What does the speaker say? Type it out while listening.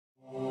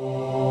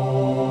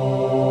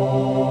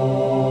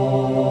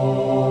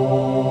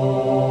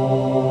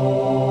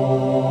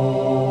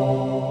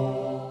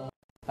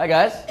Hi,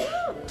 guys.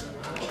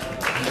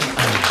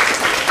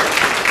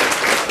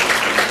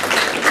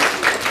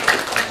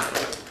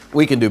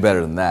 We can do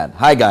better than that.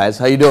 Hi, guys.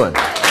 How you doing?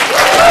 There you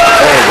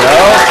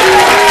go.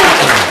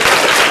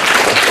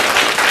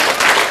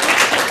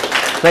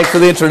 Thanks for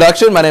the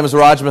introduction. My name is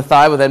Rajâ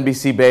Mathai with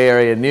NBC Bay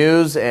Area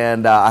News,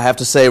 and I have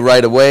to say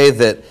right away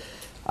that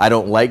I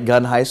don't like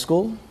Gunn High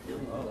School.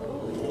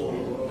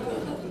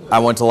 I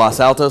went to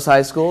Los Altos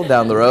High School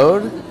down the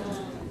road,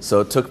 so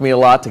it took me a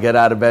lot to get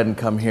out of bed and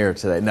come here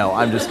today. No,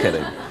 I'm just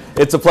kidding.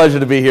 It's a pleasure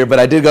to be here, but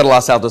I did go to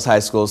Los Altos High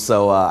School,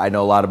 so I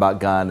know a lot about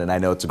Gunn, and I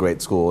know it's a great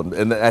school,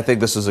 and I think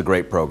this is a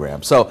great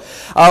program. So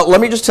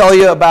let me just tell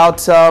you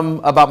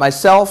about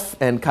myself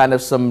and kind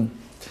of some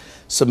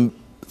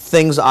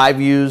things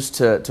I've used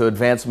to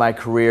advance my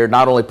career,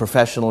 not only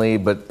professionally,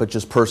 but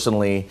just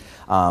personally,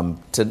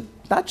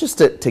 not just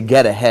to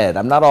get ahead.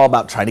 I'm not all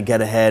about trying to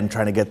get ahead and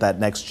trying to get that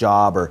next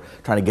job or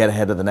trying to get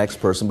ahead of the next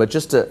person, but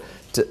just to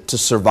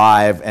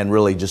survive and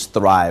really just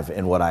thrive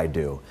in what I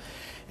do.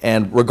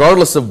 And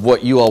regardless of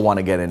what you all want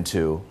to get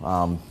into,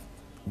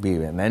 be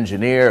an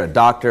engineer, a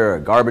doctor, a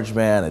garbage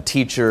man, a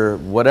teacher,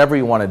 whatever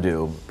you want to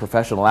do,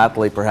 professional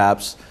athlete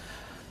perhaps,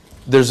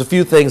 there's a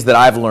few things that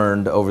I've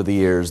learned over the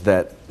years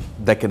that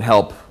can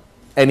help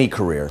any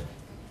career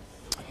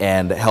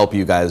and help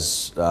you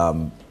guys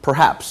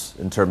perhaps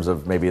in terms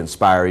of maybe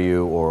inspire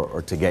you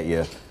or to get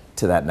you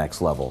to that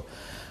next level.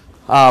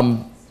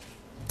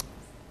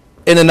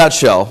 In a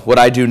nutshell, what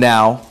I do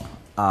now,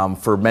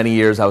 for many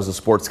years I was a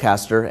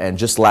sportscaster, and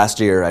just last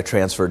year I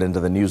transferred into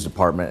the news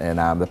department, and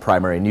I'm the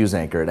primary news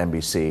anchor at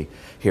NBC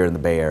here in the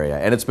Bay Area.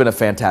 And it's been a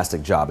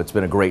fantastic job. It's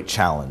been a great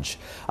challenge.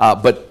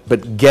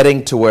 But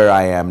getting to where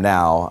I am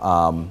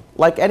now,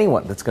 like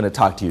anyone that's going to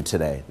talk to you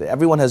today,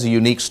 everyone has a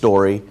unique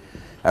story.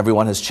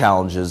 Everyone has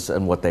challenges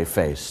and what they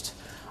faced.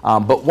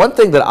 But one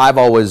thing that I've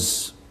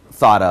always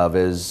thought of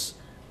is,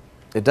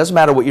 it doesn't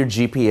matter what your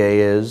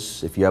GPA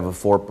is. If you have a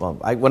 4,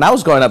 when I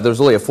was growing up, there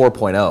was only a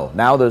 4.0.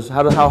 Now there's,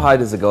 how high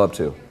does it go up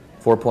to?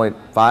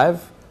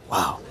 4.5?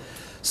 Wow.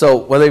 So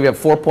whether you have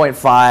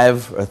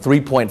 4.5, a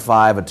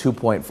 3.5, a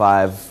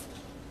 2.5,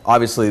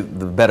 obviously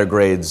the better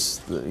grades,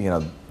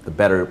 the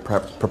better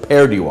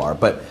prepared you are.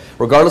 But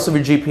regardless of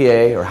your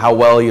GPA or how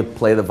well you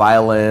play the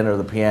violin or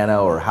the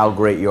piano or how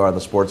great you are on the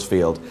sports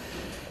field,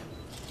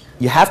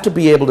 you have to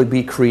be able to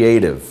be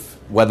creative,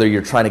 whether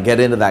you're trying to get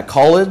into that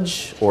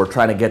college or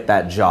trying to get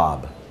that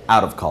job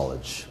out of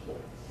college.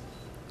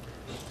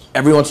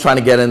 Everyone's trying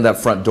to get in that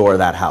front door of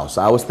that house.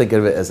 I always think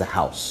of it as a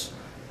house.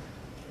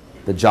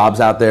 The job's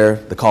out there,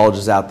 the college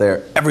is out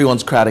there,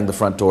 everyone's crowding the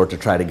front door to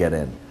try to get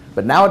in.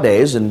 But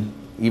nowadays, and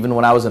even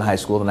when I was in high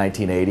school in the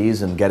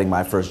 1980s and getting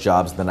my first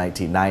jobs in the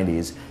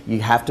 1990s,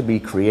 you have to be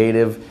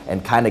creative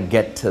and kind of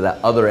get to the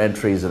other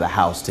entries of the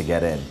house to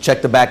get in.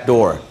 Check the back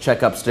door,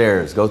 check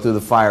upstairs, go through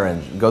the fire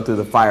engine, go through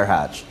the fire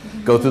hatch,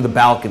 go through the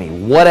balcony,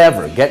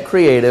 whatever. Get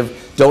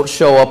creative. Don't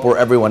show up where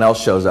everyone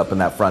else shows up in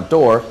that front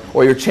door,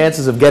 or your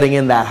chances of getting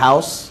in that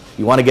house,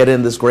 you want to get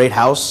in this great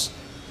house,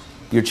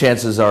 your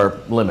chances are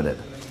limited.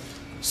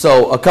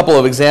 So a couple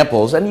of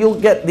examples, and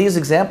you'll get these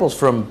examples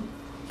from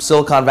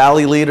Silicon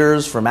Valley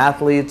leaders, from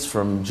athletes,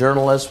 from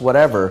journalists,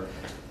 whatever.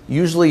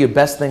 Usually your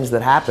best things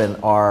that happen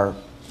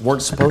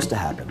weren't supposed to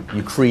happen.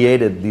 You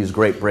created these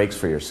great breaks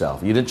for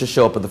yourself. You didn't just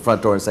show up at the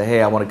front door and say,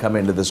 hey, I want to come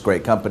into this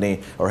great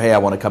company, or hey, I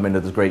want to come into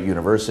this great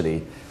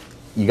university.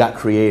 You got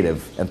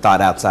creative and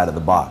thought outside of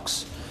the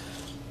box.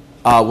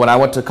 When I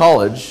went to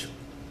college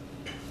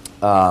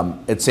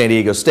at San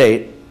Diego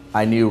State,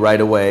 I knew right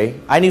away,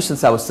 I knew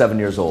since I was 7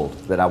 years old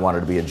that I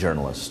wanted to be a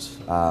journalist.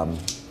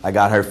 I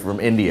got her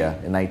from India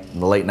in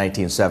the late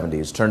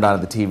 1970s, turned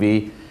on the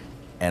TV,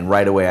 and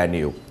right away I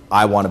knew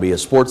I want to be a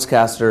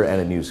sportscaster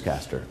and a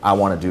newscaster. I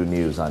want to do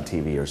news on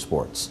TV or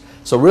sports.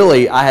 So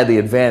really, I had the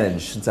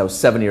advantage since I was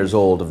 7 years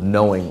old of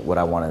knowing what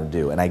I wanted to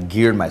do, and I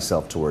geared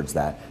myself towards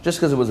that just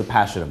because it was a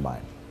passion of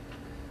mine.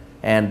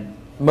 And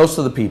most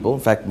of the people, in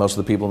fact, most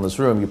of the people in this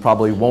room, you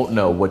probably won't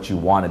know what you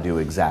want to do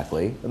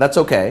exactly. But that's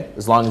okay,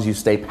 as long as you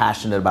stay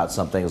passionate about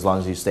something, as long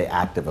as you stay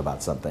active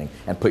about something,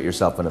 and put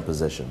yourself in a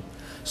position.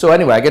 So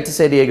anyway, I get to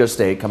San Diego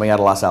State, coming out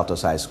of Los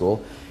Altos High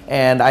School,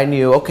 and I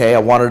knew, okay, I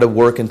wanted to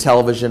work in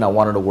television, I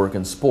wanted to work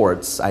in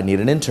sports, I need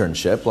an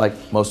internship, like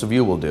most of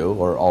you will do,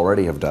 or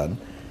already have done.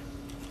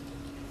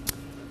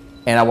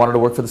 And I wanted to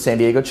work for the San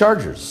Diego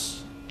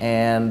Chargers.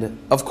 And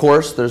of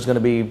course, there's going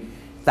to be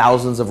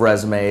thousands of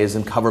resumes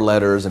and cover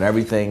letters and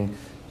everything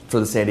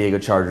for the San Diego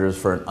Chargers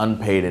for an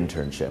unpaid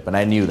internship, and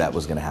I knew that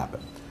was going to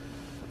happen.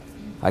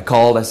 I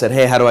called, I said,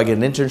 hey, how do I get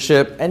an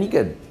internship? And you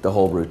get the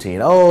whole routine.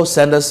 Oh,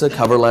 send us a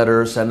cover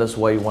letter, send us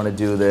why you want to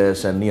do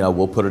this, and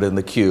we'll put it in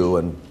the queue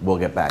and we'll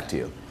get back to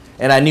you.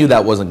 And I knew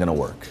that wasn't going to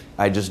work.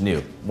 I just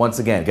knew. Once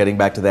again, getting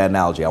back to that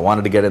analogy, I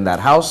wanted to get in that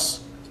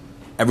house.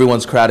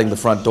 Everyone's crowding the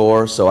front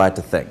door, so I had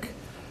to think.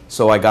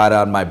 So I got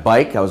on my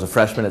bike. I was a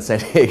freshman at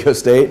San Diego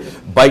State,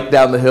 biked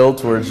down the hill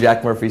towards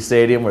Jack Murphy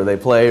Stadium where they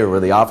play or where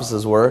the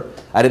offices were.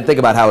 I didn't think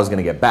about how I was going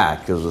to get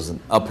back because it was an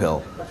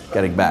uphill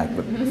getting back,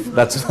 but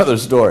that's another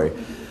story.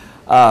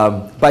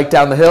 Biked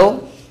down the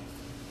hill,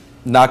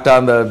 knocked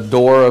on the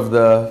door of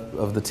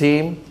the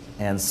team,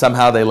 and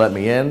somehow they let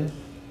me in.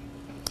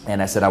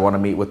 And I said, I want to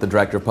meet with the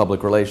Director of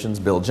Public Relations,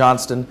 Bill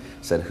Johnston.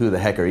 I said, who the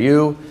heck are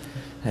you?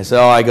 I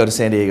said, oh, I go to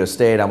San Diego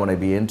State. I'm going to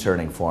be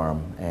interning for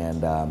him.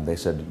 And they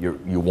said,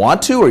 you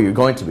want to or you're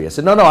going to be? I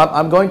said, no,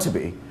 I'm going to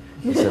be.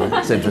 He said,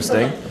 it's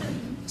interesting.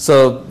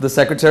 So the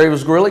secretary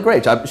was really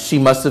great. She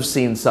must have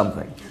seen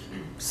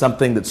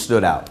something that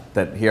stood out,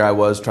 that here I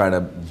was trying to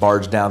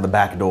barge down the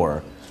back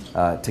door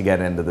to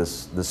get into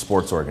this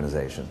sports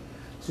organization.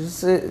 She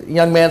said,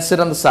 young man, sit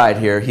on the side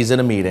here. He's in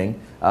a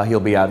meeting. He'll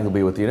be out. He'll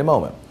be with you in a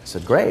moment. I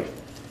said, great.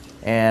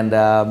 And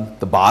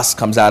the boss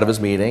comes out of his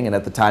meeting, and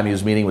at the time he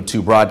was meeting with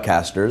two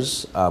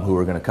broadcasters who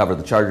were going to cover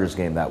the Chargers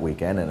game that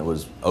weekend, and it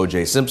was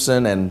O.J.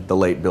 Simpson and the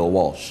late Bill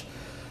Walsh.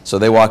 So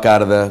they walk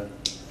out of the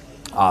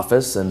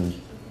office, and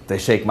they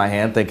shake my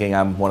hand thinking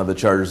I'm one of the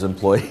Chargers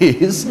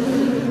employees.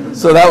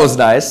 So that was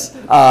nice.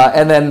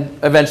 And then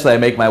eventually I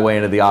make my way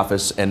into the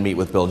office and meet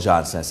with Bill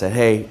Johnson. I said,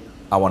 hey,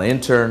 I want to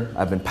intern.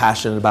 I've been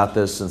passionate about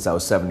this since I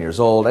was 7 years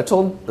old. I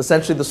told him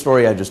essentially the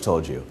story I just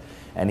told you.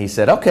 And he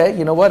said, okay,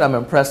 you know what? I'm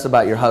impressed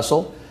about your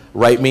hustle.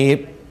 Write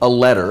me a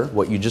letter,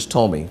 what you just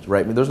told me.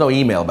 Write me. There was no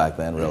email back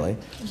then, really.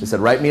 She said,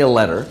 write me a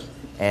letter,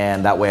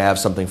 and that way I have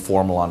something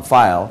formal on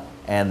file,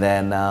 and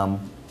then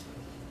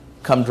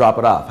come drop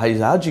it off.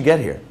 How'd you get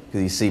here?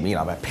 Because you see me,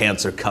 my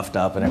pants are cuffed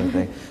up and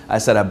everything. I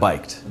said, I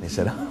biked. And he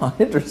said, oh,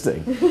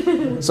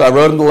 interesting. So I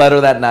wrote him the letter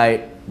that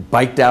night,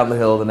 biked down the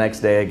hill the next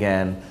day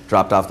again,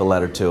 dropped off the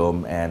letter to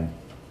him, and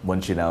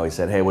wouldn't you know, he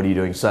said, hey, what are you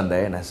doing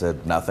Sunday? And I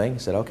said, nothing. He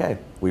said, okay.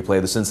 We play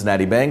the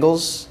Cincinnati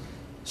Bengals,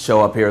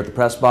 show up here at the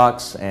press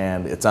box,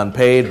 and it's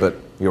unpaid, but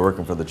you're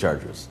working for the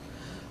Chargers.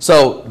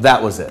 So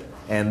that was it.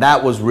 And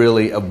that was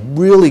really a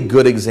really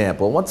good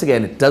example. Once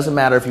again, it doesn't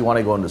matter if you want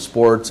to go into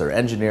sports or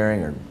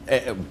engineering or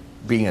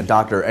being a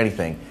doctor or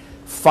anything.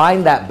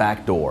 Find that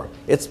back door.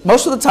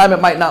 Most of the time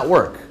it might not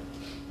work,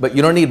 but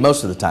you don't need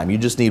most of the time. You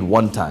just need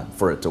one time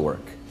for it to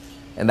work.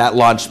 And that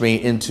launched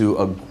me into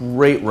a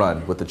great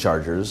run with the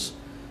Chargers.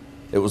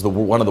 It was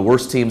one of the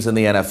worst teams in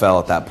the NFL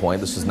at that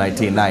point. This was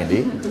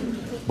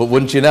 1990. But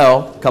wouldn't you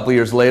know, a couple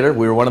years later,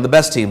 we were one of the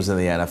best teams in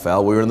the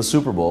NFL. We were in the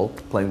Super Bowl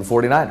playing the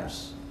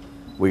 49ers.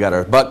 We got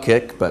our butt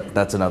kicked, but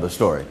that's another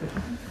story.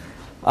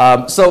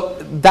 So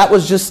that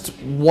was just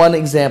one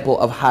example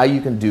of how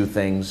you can do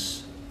things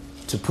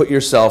to put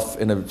yourself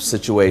in a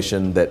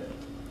situation that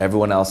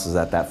everyone else is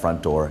at that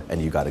front door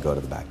and you got to go to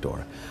the back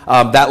door.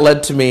 That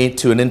led to me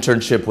to an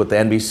internship with the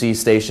NBC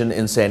station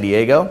in San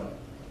Diego.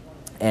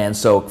 And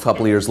so a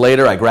couple of years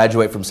later, I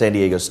graduate from San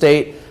Diego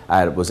State.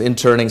 I was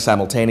interning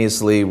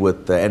simultaneously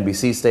with the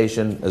NBC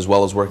station as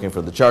well as working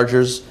for the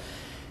Chargers.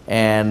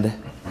 And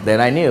then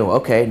I knew,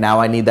 okay, now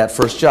I need that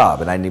first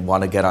job and I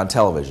want to get on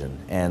television.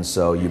 And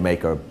so you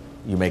make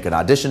an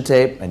audition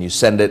tape and you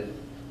send it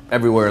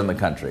everywhere in the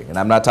country. And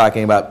I'm not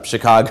talking about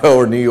Chicago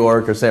or New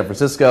York or San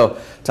Francisco,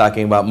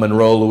 talking about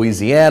Monroe,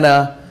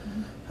 Louisiana,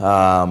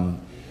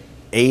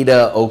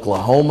 Ada,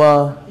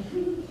 Oklahoma,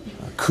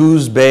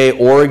 Coos Bay,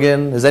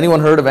 Oregon. Has anyone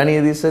heard of any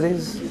of these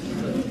cities?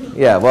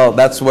 Yeah, well,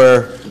 that's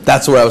where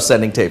I was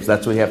sending tapes.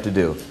 That's what you have to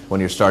do when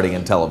you're starting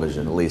in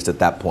television, at least at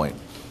that point.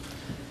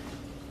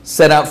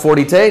 Sent out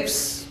 40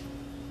 tapes,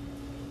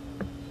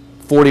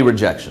 40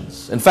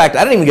 rejections. In fact,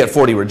 I didn't even get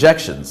 40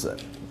 rejections.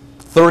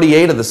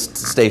 38 of the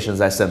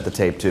stations I sent the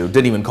tape to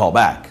didn't even call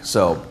back.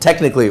 So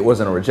technically it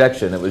wasn't a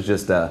rejection, it was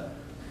just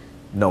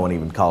no one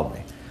even called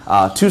me.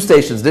 2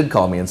 stations did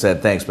call me and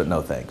said thanks, but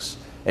no thanks.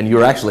 And you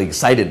were actually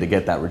excited to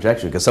get that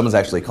rejection because someone's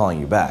actually calling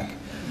you back.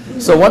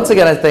 So once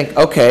again, I think,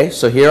 okay,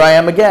 so here I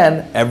am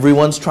again.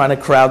 Everyone's trying to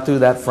crowd through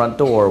that front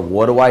door.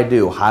 What do I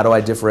do? How do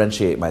I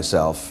differentiate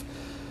myself?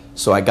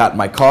 So I got in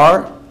my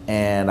car,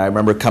 and I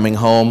remember coming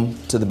home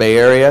to the Bay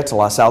Area, to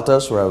Los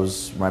Altos, where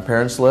my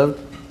parents lived.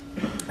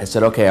 I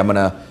said, okay, I'm going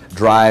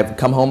to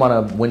come home on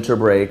a winter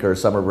break or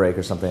summer break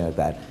or something like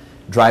that,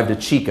 drive to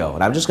Chico,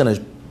 and I'm just going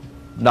to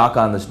knock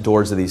on the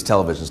doors of these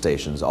television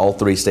stations, all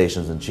 3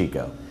 stations in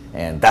Chico.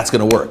 And that's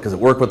going to work, because it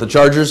worked with the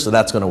Chargers, so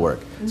that's going to work.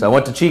 So I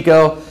went to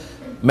Chico,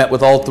 met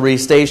with all 3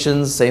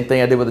 stations, same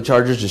thing I did with the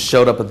Chargers, just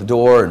showed up at the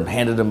door and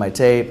handed them my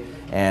tape,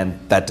 and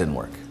that didn't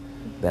work.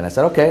 Then I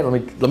said, okay,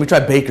 let me try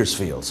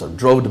Bakersfield. So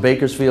drove to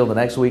Bakersfield the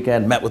next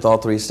weekend, met with all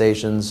 3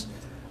 stations,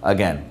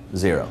 again,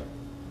 0.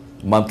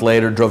 A month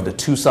later, drove to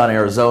Tucson,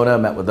 Arizona,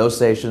 met with those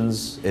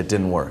stations, it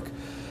didn't work.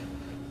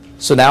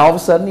 So now all of a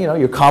sudden,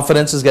 your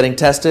confidence is getting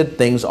tested,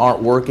 things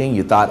aren't working.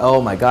 You thought,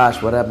 oh my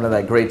gosh, what happened to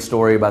that great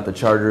story about the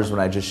Chargers when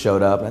I just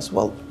showed up? And I said,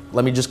 well,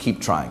 let me just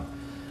keep trying.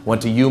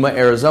 Went to Yuma,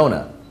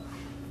 Arizona,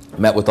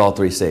 met with all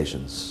 3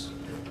 stations.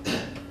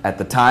 At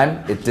the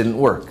time, it didn't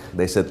work.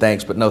 They said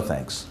thanks, but no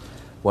thanks.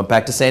 Went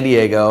back to San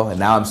Diego, and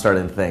now I'm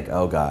starting to think,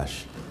 oh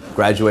gosh,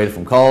 graduated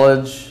from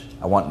college,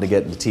 I wanted to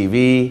get into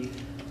TV.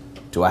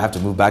 Do I have to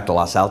move back to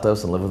Los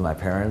Altos and live with my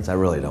parents? I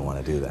really don't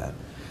want to do that.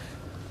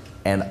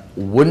 And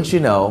wouldn't you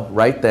know,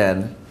 right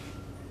then,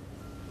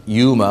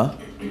 Yuma,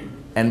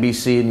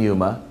 NBC in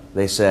Yuma,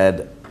 they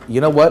said,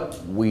 you know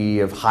what, we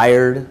have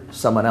hired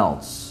someone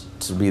else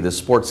to be the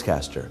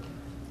sportscaster.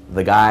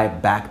 The guy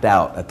backed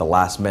out at the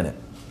last minute.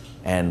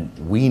 and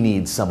we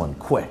need someone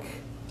quick.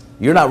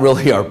 You're not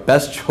really our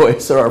best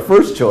choice or our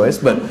first choice,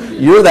 but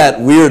you're that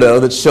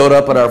weirdo that showed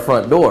up at our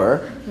front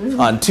door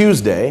on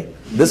Tuesday.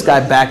 This guy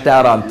backed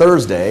out on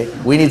Thursday.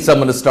 We need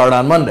someone to start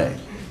on Monday.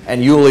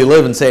 And you only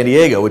live in San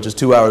Diego, which is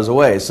 2 hours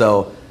away.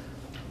 So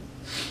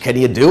can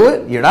you do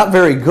it? You're not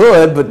very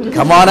good, but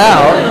come on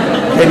out.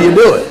 Can you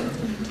do it?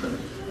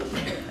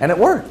 And it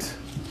worked.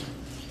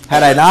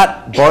 Had I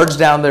not barged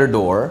down their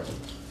door,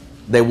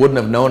 they wouldn't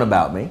have known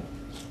about me.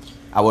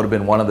 I would have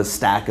been one of the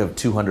stack of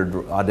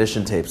 200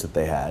 audition tapes that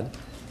they had.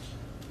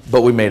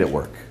 But we made it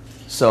work.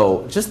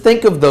 So just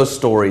think of those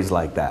stories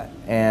like that.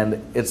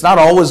 And it's not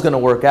always going to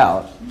work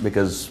out,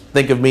 because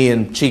think of me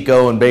in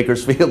Chico and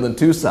Bakersfield and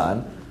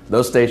Tucson.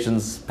 Those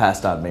stations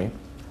passed on me.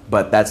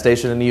 But that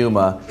station in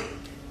Yuma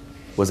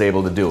was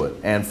able to do it.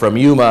 And from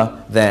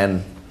Yuma,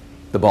 then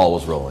the ball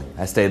was rolling.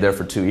 I stayed there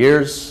for 2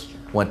 years,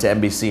 went to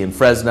NBC in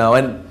Fresno,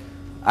 and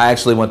I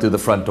actually went through the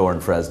front door in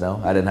Fresno.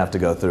 I didn't have to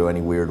go through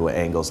any weird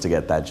angles to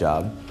get that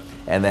job.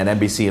 And then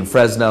NBC in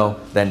Fresno,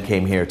 then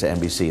came here to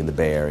NBC in the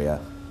Bay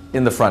Area,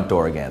 in the front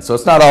door again. So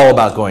it's not all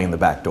about going in the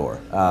back door.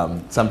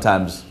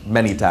 Sometimes,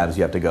 many times,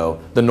 you have to go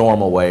the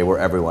normal way where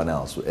everyone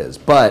else is.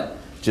 But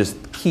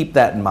just keep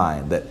that in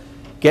mind, that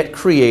get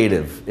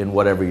creative in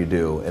whatever you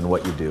do and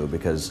what you do,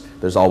 because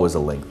there's always a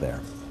link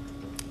there.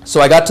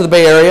 So I got to the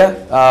Bay Area,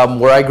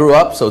 where I grew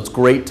up, so it's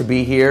great to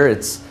be here.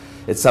 It's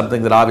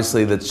something that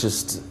obviously that's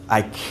just,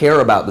 I care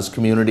about this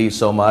community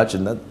so much,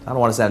 and that, I don't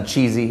want to sound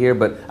cheesy here,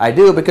 but I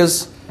do,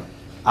 because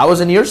I was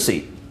in your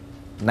seat.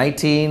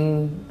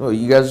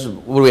 You guys,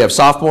 what do we have,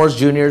 sophomores,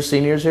 juniors,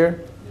 seniors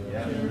here?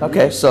 Yeah.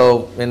 Okay,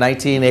 so in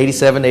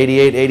 1987,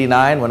 88,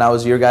 89, when I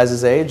was your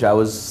guys' age, I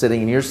was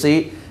sitting in your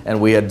seat, and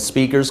we had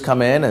speakers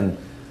come in, and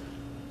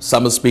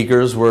some of the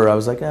speakers were, I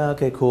was like, oh,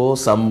 okay, cool.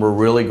 Some were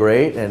really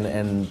great,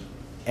 and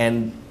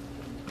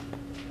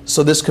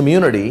so this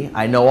community,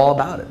 I know all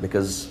about it,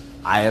 because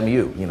I am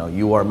you. You know,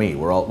 you are me.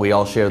 We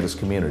all share this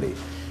community.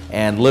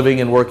 And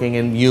living and working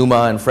in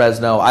Yuma and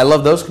Fresno, I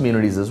love those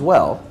communities as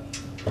well,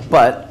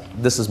 but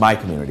this is my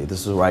community.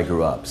 This is where I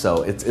grew up.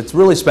 So it's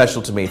really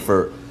special to me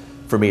for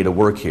me to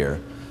work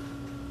here.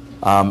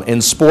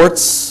 In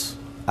sports,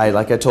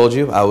 like I told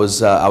you, I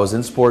was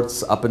in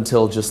sports up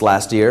until just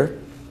last year,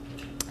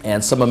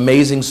 and some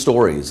amazing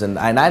stories. And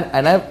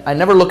I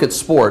never look at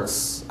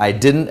sports, I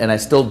didn't and I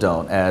still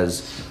don't,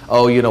 as,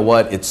 oh, you know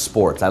what, it's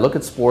sports. I look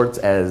at sports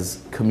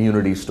as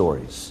community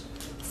stories.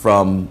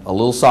 From a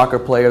little soccer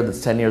player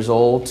that's 10 years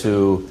old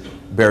to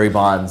Barry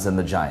Bonds and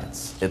the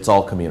Giants. It's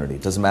all community.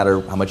 It doesn't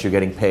matter how much you're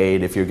getting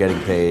paid, if you're getting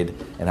paid,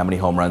 and how many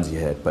home runs you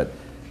hit, but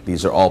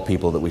these are all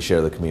people that we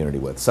share the community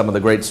with. Some of the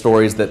great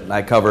stories that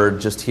I covered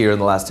just here in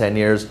the last 10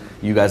 years,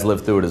 you guys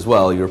lived through it as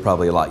well. You were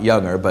probably a lot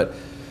younger, but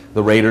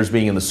the Raiders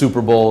being in the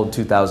Super Bowl in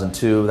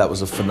 2002, that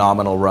was a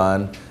phenomenal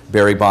run.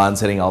 Barry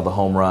Bonds hitting all the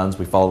home runs.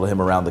 We followed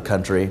him around the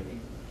country,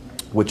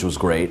 which was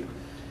great.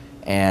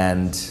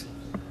 And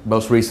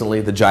most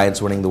recently, the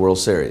Giants winning the World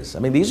Series. I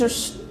mean, these are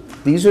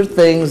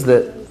things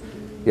that,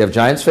 you have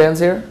Giants fans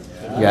here?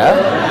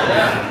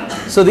 Yeah?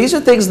 So these are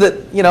things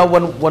that, you know,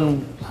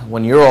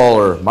 when you're all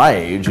or my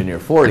age in your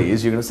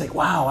 40s, you're going to say,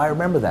 wow, I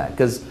remember that.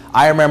 Because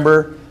I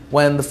remember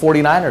when the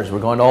 49ers were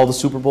going to all the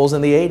Super Bowls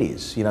in the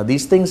 80s. You know,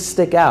 these things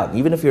stick out.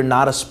 Even if you're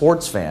not a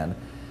sports fan,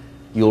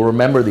 you'll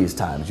remember these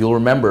times. You'll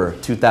remember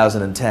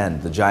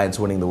 2010, the Giants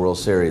winning the World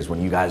Series when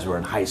you guys were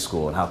in high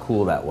school and how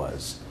cool that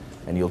was.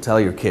 And you'll tell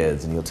your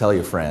kids and you'll tell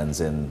your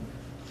friends in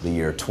the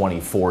year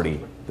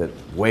 2040 that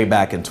way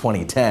back in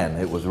 2010,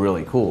 it was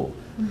really cool.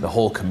 The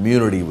whole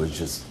community was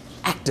just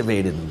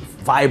activated and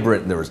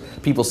vibrant. And there was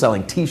people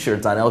selling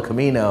T-shirts on El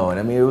Camino, and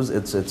I mean,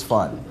 it's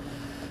fun.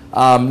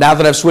 Now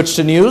that I've switched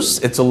to news,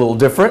 it's a little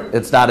different.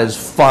 It's not as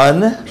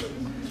fun.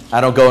 I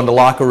don't go into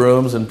locker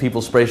rooms and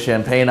people spray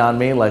champagne on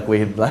me like we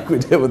did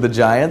with the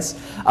Giants,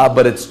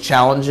 but it's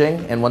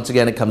challenging. And once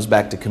again, it comes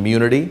back to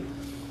community.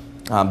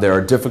 There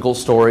are difficult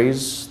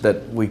stories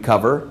that we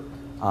cover,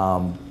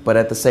 but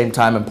at the same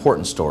time,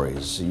 important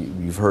stories.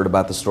 You've heard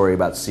about the story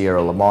about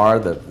Sierra Lamar,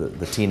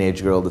 the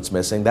teenage girl that's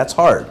missing. That's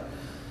hard.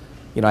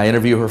 You know, I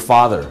interview her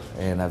father,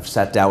 and I've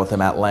sat down with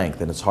him at length,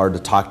 and it's hard to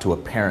talk to a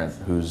parent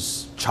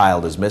whose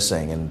child is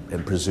missing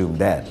and presumed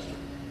dead.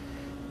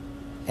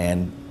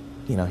 And,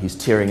 you know, he's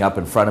tearing up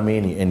in front of me,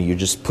 and you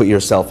just put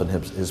yourself in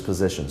his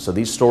position. So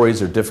these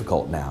stories are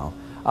difficult now.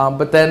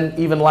 But then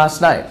even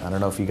last night, I don't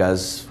know if you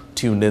guys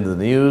tuned into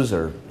the news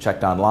or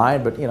checked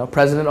online, but, you know,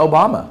 President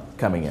Obama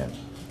coming in.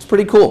 It's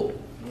pretty cool.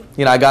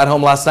 You know, I got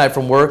home last night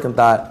from work and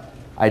thought,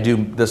 I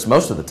do this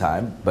most of the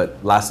time,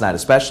 but last night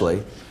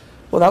especially,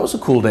 well, that was a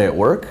cool day at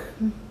work.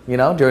 You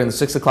know, during the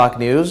 6 o'clock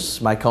news,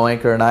 my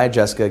co-anchor and I,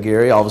 Jessica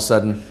Aguirre, all of a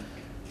sudden,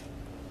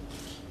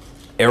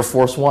 Air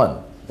Force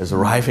One is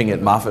arriving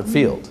at Moffett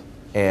Field.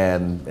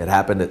 And it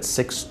happened at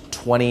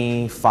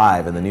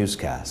 6:25 in the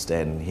newscast.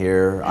 And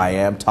here I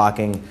am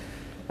talking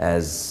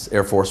as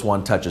Air Force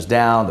One touches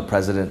down. The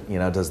president, you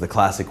know, does the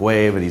classic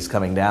wave and he's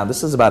coming down.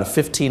 This is about a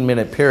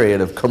 15-minute period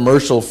of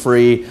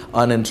commercial-free,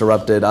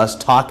 uninterrupted, us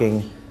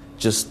talking,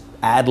 just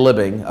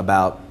ad-libbing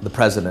about the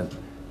president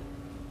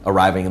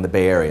arriving in the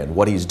Bay Area and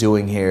what he's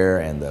doing here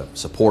and the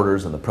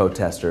supporters and the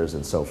protesters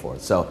and so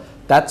forth. So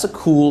that's a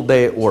cool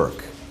day at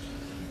work.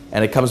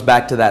 And it comes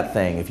back to that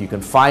thing. If you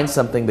can find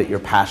something that you're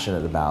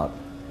passionate about,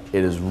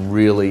 it is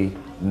really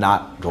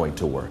not going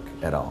to work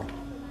at all.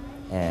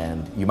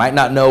 And you might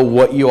not know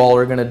what you all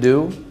are going to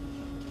do,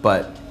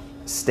 but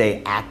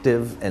stay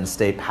active and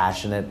stay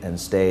passionate and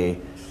stay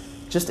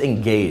just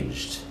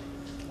engaged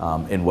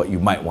in what you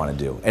might want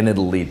to do, and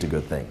it'll lead to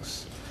good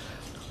things.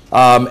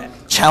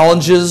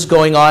 Challenges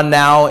going on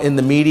now in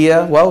the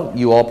media. Well,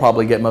 you all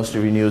probably get most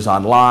of your news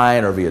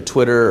online or via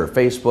Twitter or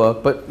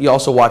Facebook, but you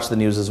also watch the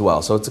news as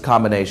well. So it's a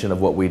combination of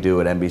what we do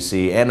at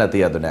NBC and at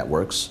the other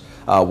networks.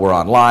 We're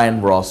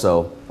online. We're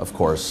also, of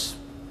course,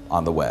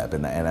 on the web,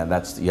 and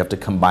that's, you have to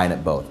combine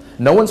it both.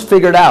 No one's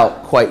figured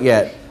out quite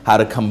yet how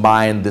to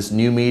combine this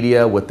new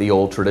media with the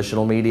old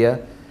traditional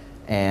media,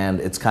 and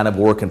it's kind of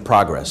work in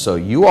progress. So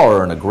you all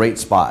are in a great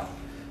spot.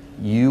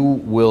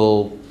 You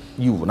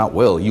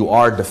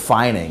are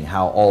defining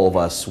how all of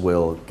us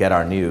will get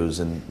our news,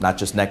 and not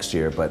just next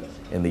year, but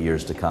in the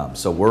years to come.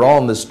 So we're all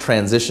in this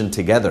transition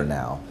together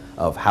now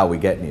of how we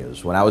get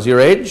news. When I was your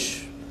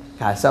age,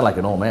 I sound like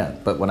an old man,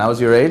 but when I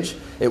was your age,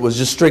 it was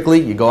just strictly,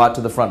 you go out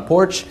to the front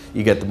porch,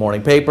 you get the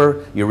morning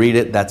paper, you read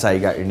it, that's how you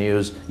got your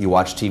news, you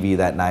watch TV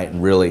that night,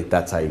 and really,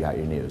 that's how you got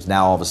your news.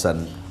 Now, all of a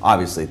sudden,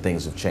 obviously,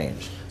 things have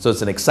changed. So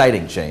it's an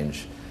exciting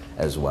change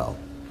as well.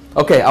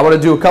 Okay, I want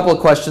to do a couple of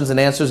questions and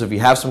answers. If you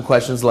have some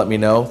questions, let me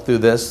know through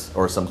this,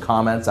 or some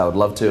comments. I would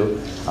love to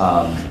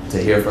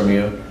hear from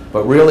you.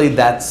 But really,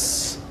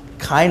 that's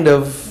kind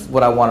of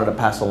what I wanted to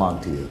pass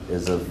along to you,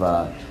 is of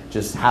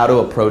just how to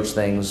approach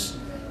things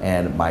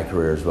and my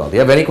career as well. Do you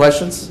have any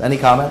questions? Any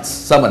comments?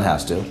 Someone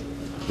has to. You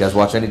guys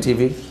watch any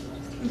TV?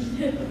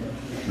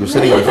 You're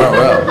sitting in the front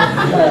row.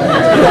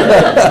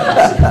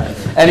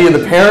 Any of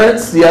the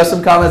parents? Do you have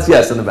some comments?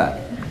 Yes, in the back.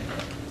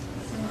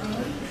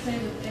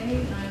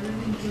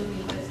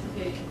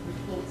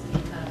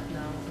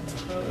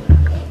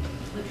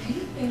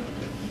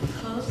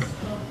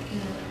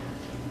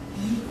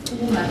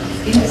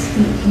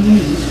 Instant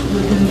news,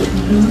 we're going to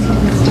lose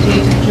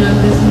investigative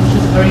journalism, which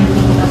is very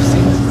important to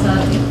civil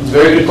society?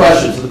 Very good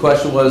question. So the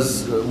question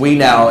was, we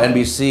now,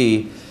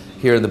 NBC,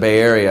 here in the Bay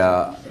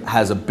Area,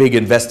 has a big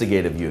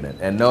investigative unit.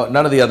 And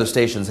none of the other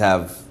stations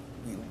have,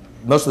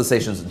 most of the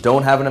stations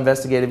don't have an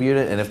investigative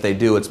unit, and if they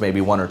do, it's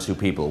maybe 1 or 2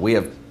 people. We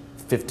have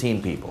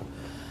 15 people.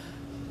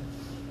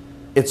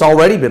 It's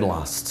already been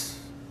lost.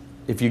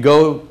 If you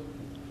go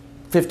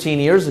 15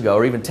 years ago,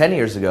 or even 10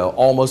 years ago,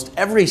 almost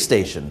every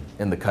station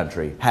in the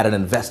country had an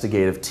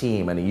investigative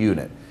team and a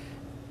unit.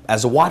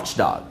 As a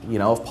watchdog, you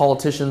know, if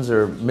politicians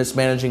are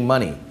mismanaging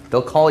money,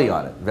 they'll call you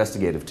on it,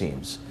 investigative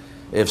teams.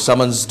 If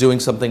someone's doing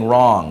something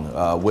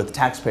wrong with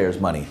taxpayers'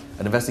 money,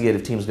 an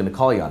investigative team is going to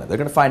call you on it. They're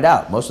going to find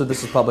out. Most of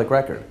this is public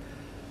record.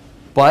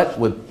 But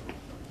with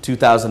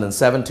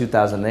 2007,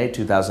 2008,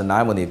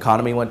 2009, when the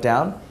economy went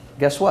down,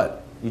 guess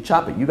what? You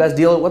chop it. You guys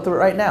deal with it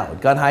right now at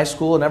Gunn High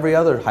School and every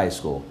other high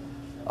school.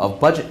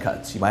 Of budget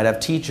cuts. You might have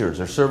teachers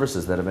or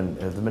services that have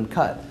been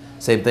cut.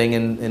 Same thing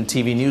in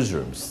TV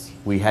newsrooms.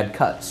 We had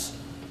cuts.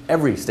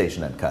 Every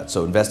station had cuts,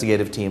 so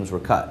investigative teams were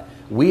cut.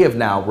 We have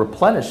now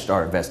replenished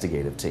our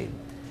investigative team,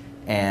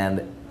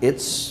 and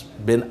it's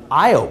been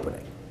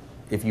eye-opening.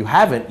 If you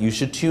haven't, you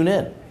should tune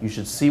in. You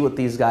should see what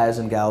these guys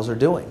and gals are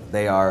doing.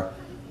 They're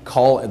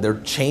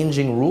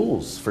changing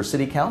rules for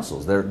city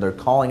councils. They're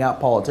calling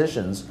out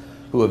politicians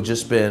who have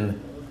just been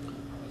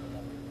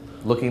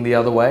looking the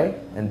other way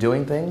and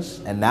doing things,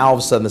 and now all of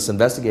a sudden this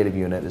investigative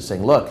unit is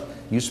saying, look,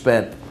 you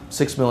spent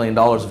 $6 million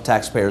of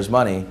taxpayers'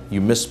 money,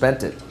 you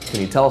misspent it. Can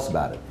you tell us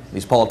about it?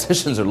 These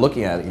politicians are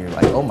looking at it and you're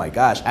like, oh my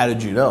gosh, how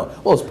did you know?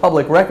 Well, it's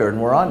public record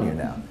and we're on you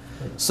now.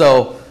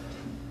 So,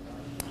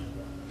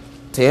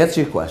 to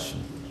answer your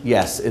question,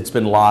 yes, it's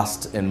been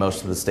lost in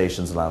most of the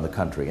stations around the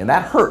country, and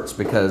that hurts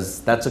because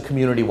that's a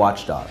community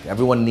watchdog.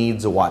 Everyone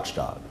needs a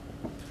watchdog.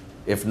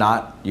 If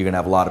not, you're gonna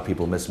have a lot of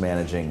people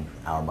mismanaging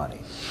our money.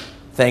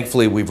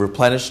 Thankfully, we've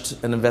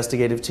replenished an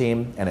investigative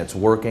team, and it's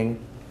working,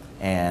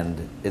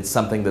 and it's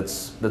something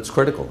that's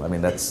critical. I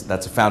mean, that's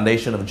a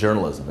foundation of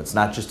journalism. It's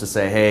not just to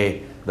say,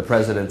 hey, the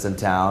president's in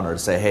town, or to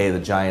say, hey, the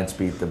Giants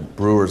beat the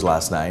Brewers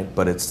last night,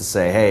 but it's to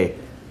say, hey,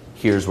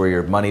 here's where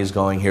your money's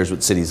going, here's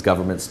what city's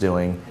government's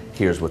doing,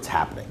 here's what's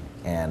happening.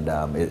 And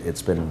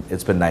it's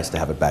been nice to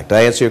have it back. Did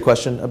I answer your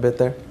question a bit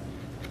there?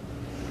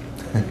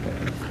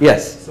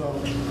 Yes? So,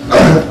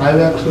 I'm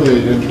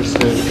actually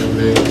interested in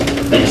being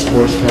a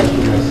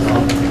sportscaster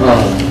myself,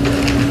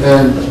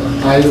 and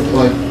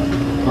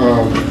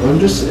I'm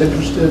just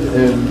interested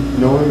in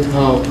knowing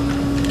how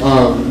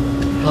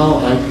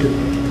I could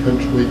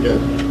potentially get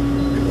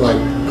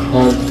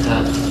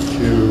contact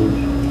to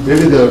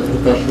maybe the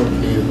professional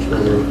teams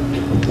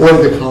or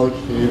the college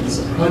teams.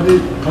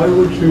 How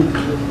would you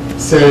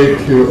say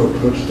to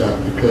approach that?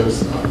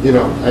 Because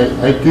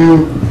I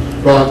do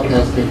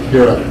broadcasting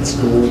here at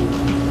school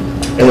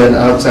and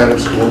outside of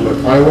school, but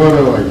I want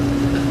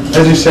to,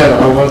 as you said,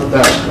 I want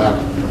that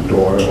back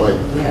door,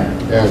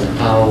 and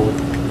how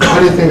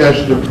do you think I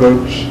should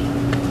approach,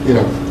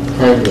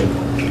 trying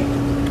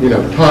to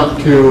talk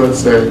to, let's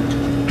say,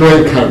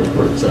 Dwayne Kuiper,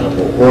 for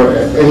example, or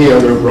any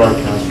other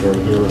broadcaster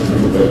here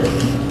in the Bay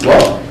Area?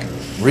 Well,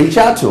 reach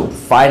out to them.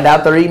 Find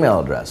out their email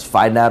address.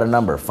 Find out a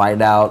number.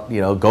 Find out,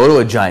 go to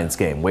a Giants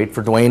game. Wait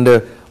for Dwayne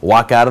to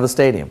walk out of the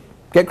stadium.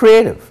 Get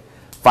creative.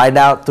 Find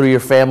out through your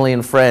family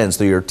and friends,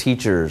 through your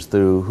teachers,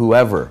 through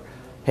whoever.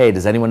 Hey,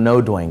 does anyone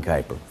know Dwayne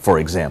Kuiper, for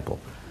example?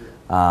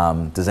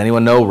 Does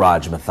anyone know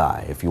Rajâ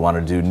Mathai, if you want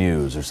to do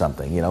news or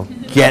something?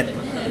 Get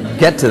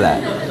to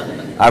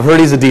that. I've heard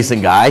he's a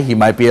decent guy. You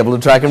might be able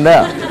to track him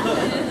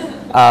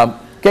down.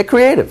 Get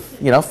creative.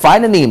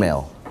 Find an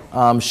email.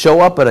 Show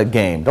up at a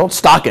game. Don't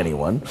stalk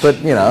anyone, but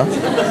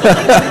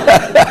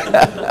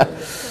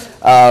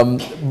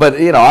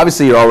but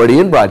obviously you're already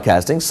in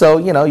broadcasting, so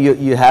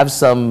you have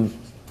some,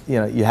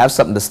 you have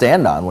something to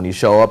stand on when you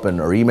show up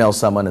or email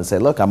someone and say,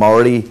 look, I'm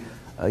already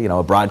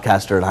a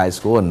broadcaster at high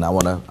school, and I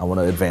want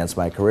to advance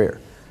my career.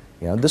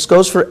 This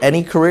goes for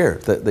any career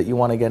that you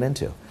want to get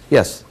into.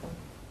 Yes.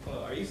 Well,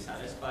 are you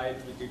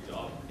satisfied with your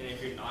job? And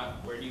if you're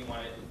not, where do you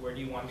want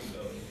to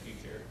go in the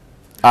future?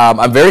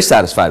 I'm very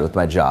satisfied with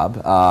my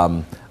job,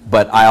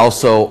 but I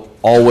also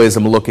always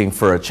am looking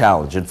for a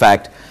challenge. In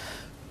fact,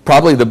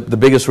 probably the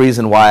biggest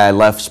reason why I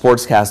left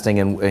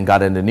sportscasting and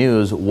got into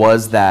news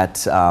was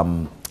that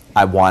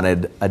I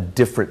wanted a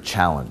different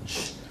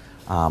challenge.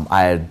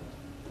 I had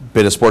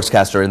been a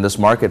sportscaster in this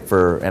market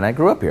and I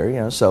grew up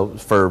here, so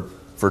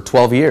for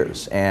 12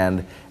 years,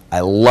 and I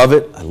love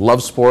it. I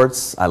love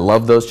sports. I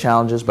love those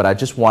challenges, but I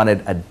just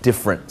wanted a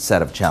different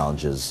set of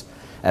challenges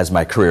as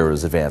my career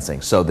was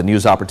advancing. So the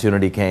news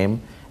opportunity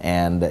came,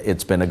 and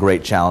it's been a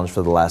great challenge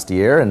for the last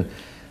year, and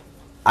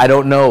I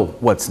don't know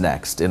what's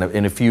next.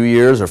 In a few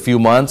years or few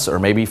months or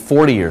maybe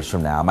 40 years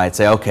from now, I might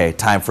say, okay,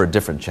 time for a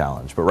different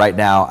challenge. But right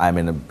now, I'm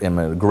in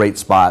a great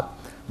spot,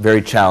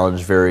 very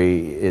challenged,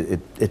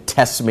 it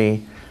tests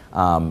me,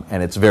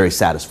 and it's very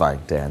satisfying,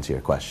 to answer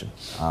your question.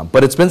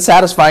 But it's been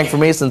satisfying for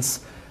me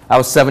since I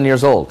was 7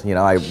 years old.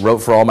 I wrote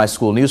for all my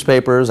school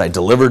newspapers. I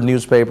delivered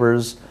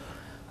newspapers.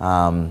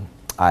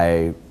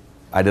 I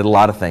did a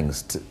lot of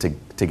things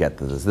to get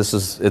to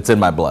this. It's in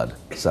my blood,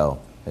 so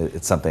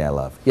it's something I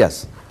love.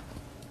 Yes?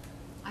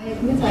 I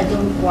admit I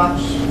don't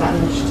watch that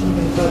much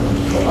TV, but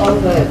for all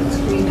the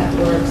three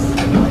networks,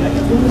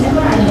 whenever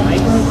I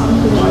turn on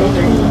the local,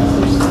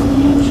 there's so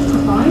much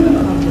crime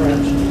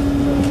coverage.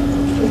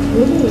 It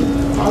really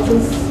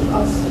causes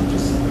us to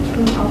just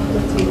turn off the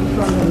TV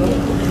from the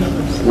local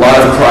news. A lot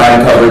of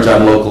crime coverage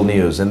on local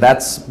news, and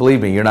that's,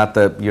 believe me, you're not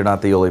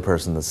the only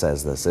person that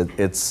says this.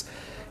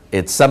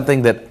 It's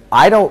something that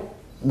I don't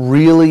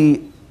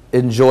really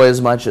enjoy as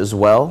much as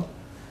well.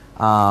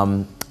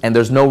 And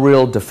there's no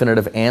real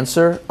definitive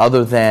answer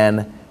other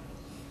than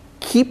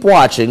keep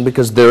watching,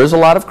 because there is a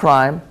lot of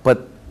crime,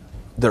 but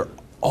there are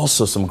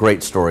also some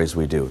great stories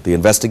we do. The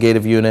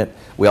investigative unit,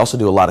 we also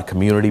do a lot of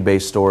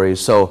community-based stories.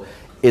 So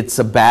it's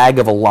a bag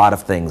of a lot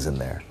of things in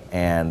there.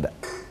 And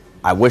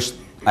I wish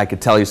I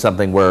could tell you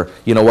something where,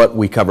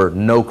 we cover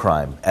no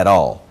crime at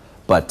all.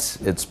 But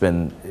it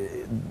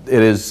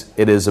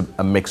is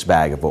a mixed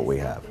bag of what we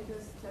have.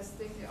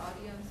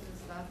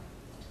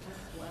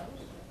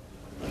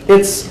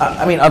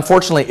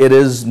 Unfortunately, it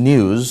is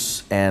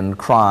news and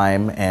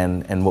crime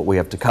and what we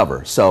have to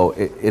cover. So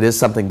it is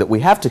something that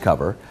we have to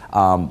cover.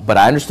 But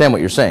I understand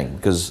what you're saying,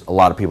 because a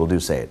lot of people do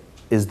say it.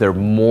 Is there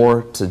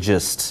more to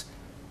just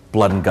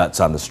blood and guts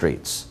on the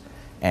streets?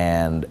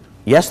 And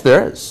yes,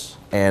 there is.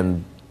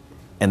 And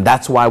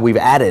that's why we've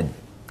added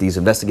these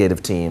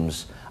investigative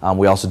teams.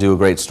 We also do a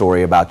great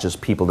story about just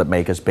people that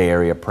make us Bay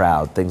Area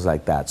proud, things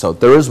like that. So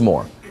there is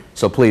more.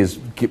 So please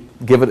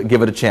give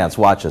it a chance.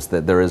 Watch us.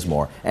 That there is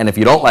more. And if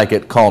you don't like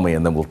it, call me,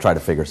 and then we'll try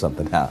to figure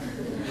something out.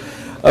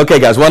 Okay,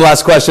 guys. One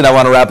last question. I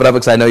want to wrap it up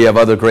because I know you have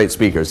other great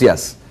speakers.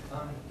 Yes.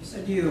 You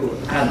said you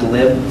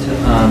ad-libbed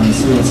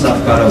some of the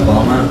stuff about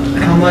Obama.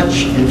 How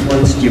much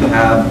influence do you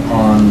have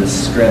on the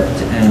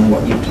script and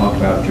what you talk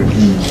about during?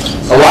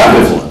 A lot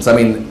of influence.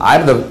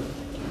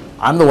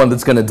 I'm the one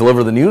that's going to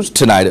deliver the news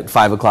tonight at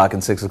 5 o'clock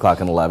and 6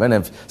 o'clock and 11.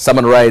 If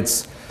someone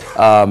writes,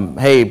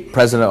 hey,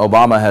 President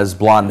Obama has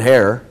blonde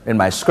hair in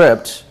my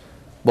script,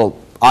 well,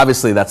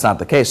 obviously that's not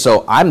the case.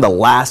 So I'm the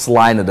last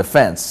line of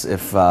defense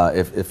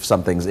if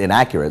something's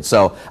inaccurate.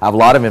 So I have a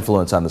lot of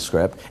influence on the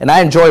script. And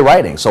I enjoy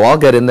writing, so I'll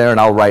get in there and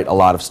I'll write a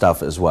lot of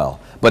stuff as well.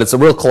 But it's a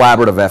real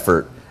collaborative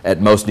effort at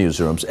most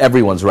newsrooms.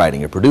 Everyone's writing.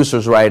 Your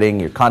producer's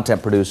writing, your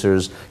content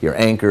producers, your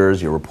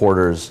anchors, your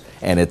reporters,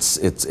 and it's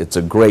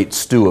a great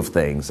stew of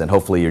things, and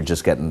hopefully you're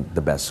just getting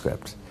the best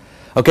script.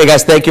 Okay,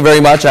 guys, thank you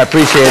very much. I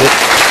appreciate it.